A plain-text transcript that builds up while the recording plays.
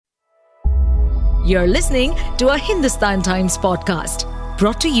You're listening to a Hindustan Times podcast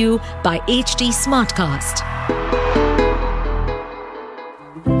brought to you by HT Smartcast.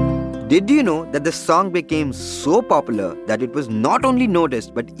 Did you know that the song became so popular that it was not only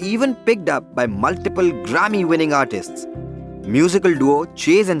noticed but even picked up by multiple Grammy-winning artists? Musical duo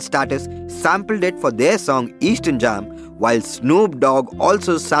Chase and Status sampled it for their song Eastern Jam, while Snoop Dogg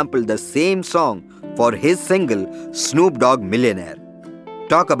also sampled the same song for his single Snoop Dogg Millionaire.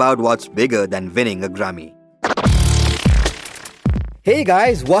 Talk about what's bigger than winning a Grammy. Hey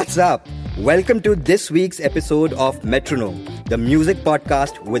guys, what's up? Welcome to this week's episode of Metronome, the music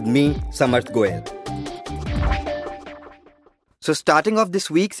podcast with me, Samarth Goel. So starting off this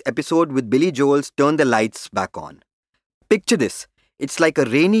week's episode with Billy Joel's Turn the Lights Back On. Picture this. It's like a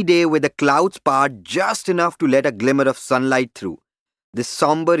rainy day where the clouds part just enough to let a glimmer of sunlight through. This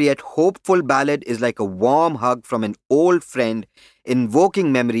somber yet hopeful ballad is like a warm hug from an old friend,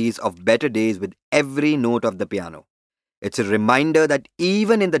 invoking memories of better days with every note of the piano. It's a reminder that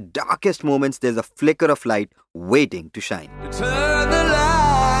even in the darkest moments, there's a flicker of light waiting to shine. Turn the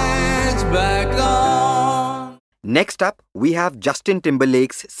lights back on. Next up, we have Justin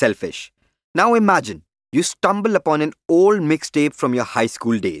Timberlake's Selfish. Now imagine, you stumble upon an old mixtape from your high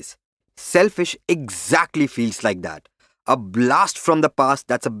school days. Selfish exactly feels like that. A blast from the past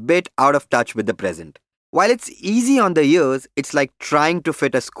that's a bit out of touch with the present. While it's easy on the ears, it's like trying to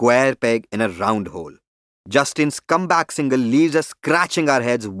fit a square peg in a round hole. Justin's comeback single leaves us scratching our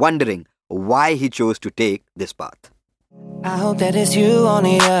heads wondering why he chose to take this path. I hope that it's you on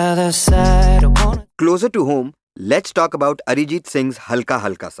the other side. Closer to home, let's talk about Arijit Singh's Halka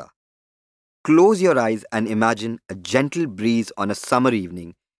Halka Sa. Close your eyes and imagine a gentle breeze on a summer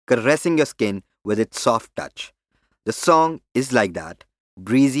evening caressing your skin with its soft touch. The song is like that,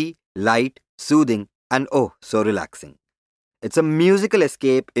 breezy, light, soothing, and oh, so relaxing. It's a musical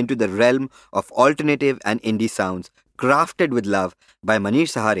escape into the realm of alternative and indie sounds crafted with love by Manish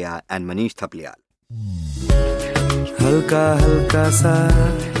Saharia and Manish Thapliyal. Halka Halka Sa.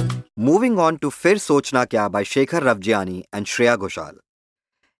 Moving on to Fir Sochna Kya by Shekhar Ravjiani and Shreya Ghoshal.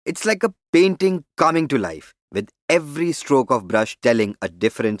 It's like a painting coming to life, with every stroke of brush telling a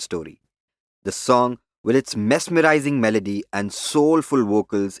different story. The song, with its mesmerizing melody and soulful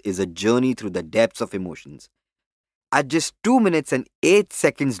vocals, is a journey through the depths of emotions. At just 2 minutes and 8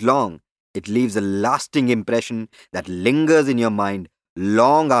 seconds long, it leaves a lasting impression that lingers in your mind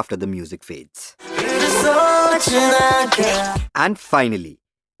long after the music fades. And finally,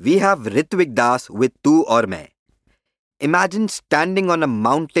 we have Ritwick Das with Tu Aur Main. Imagine standing on a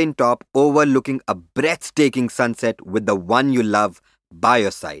mountain top overlooking a breathtaking sunset with the one you love by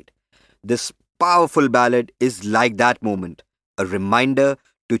your side. This powerful ballad is like that moment, a reminder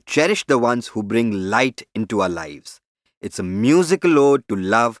to cherish the ones who bring light into our lives. It's a musical ode to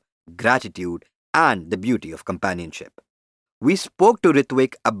love, gratitude, and the beauty of companionship. We spoke to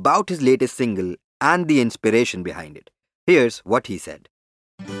Ritwick about his latest single and the inspiration behind it. Here's what he said.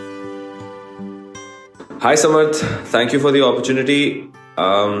 Hi Samarth, thank you for the opportunity.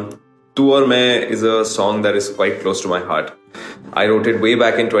 Tu Aur Main is a song that is quite close to my heart. I wrote it way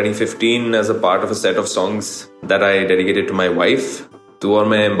back in 2015 as a part of a set of songs that I dedicated to my wife. Tu Aur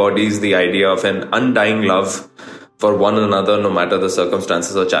Main embodies the idea of an undying love for one another no matter the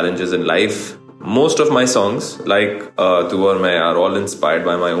circumstances or challenges in life. Most of my songs, like Tu Aur Main, are all inspired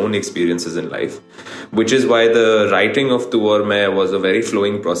by my own experiences in life, which is why the writing of Tu Aur Main was a very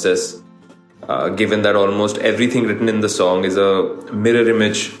flowing process. Given that almost everything written in the song is a mirror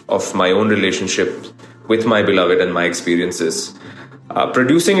image of my own relationship with my beloved and my experiences.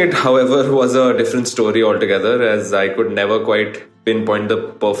 Producing it, however, was a different story altogether, as I could never quite pinpoint the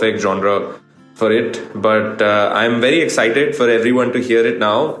perfect genre for it. But I'm very excited for everyone to hear it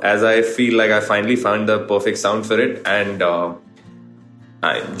now, as I feel like I finally found the perfect sound for it. And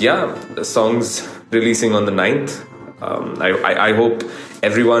the song's releasing on the 9th. I hope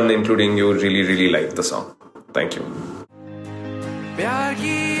everyone, including you, really like the song. Thank you. प्यार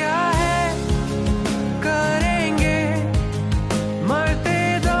किया है करेंगे मरते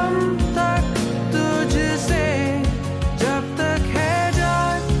दम तक तुझसे जब तक है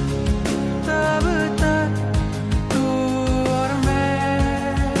जान तब तक तू और मैं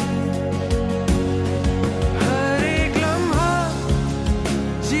हर एक लम्हा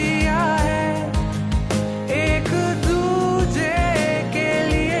जिया है एक दूजे के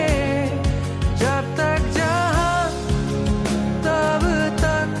लिए जब तक जहाँ तब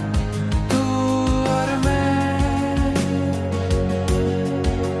तक तू और मैं.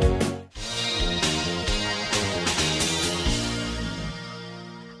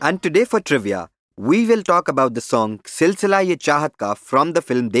 And today for trivia, we will talk about the song Silsila Ye Chahat Ka from the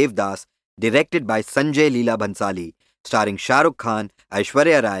film Devdas directed by Sanjay Leela Bhansali, starring Shah Rukh Khan,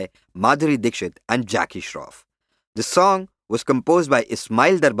 Aishwarya Rai, Madhuri Dixit, and Jackie Shroff. The song was composed by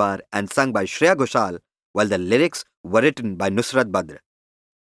Ismail Darbar and sung by Shreya Ghoshal, while the lyrics were written by Nusrat Badr.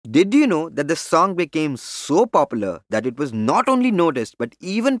 Did you know that the song became so popular that it was not only noticed but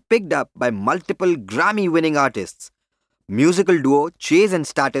even picked up by multiple Grammy-winning artists? Musical duo Chase and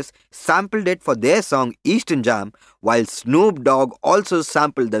Status sampled it for their song Eastern Jam, while Snoop Dogg also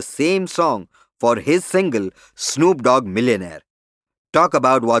sampled the same song for his single Snoop Dogg Millionaire. Talk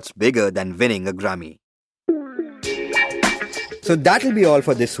about what's bigger than winning a Grammy. So that'll be all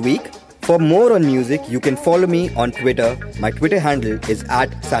for this week. For more on music, you can follow me on Twitter. My Twitter handle is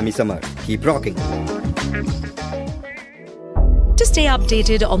 @SammySummer. Keep rocking. To stay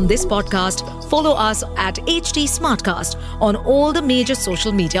updated on this podcast, follow us at HT Smartcast on all the major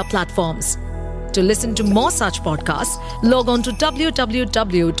social media platforms. To listen to more such podcasts, log on to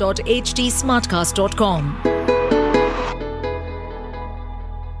www.htsmartcast.com.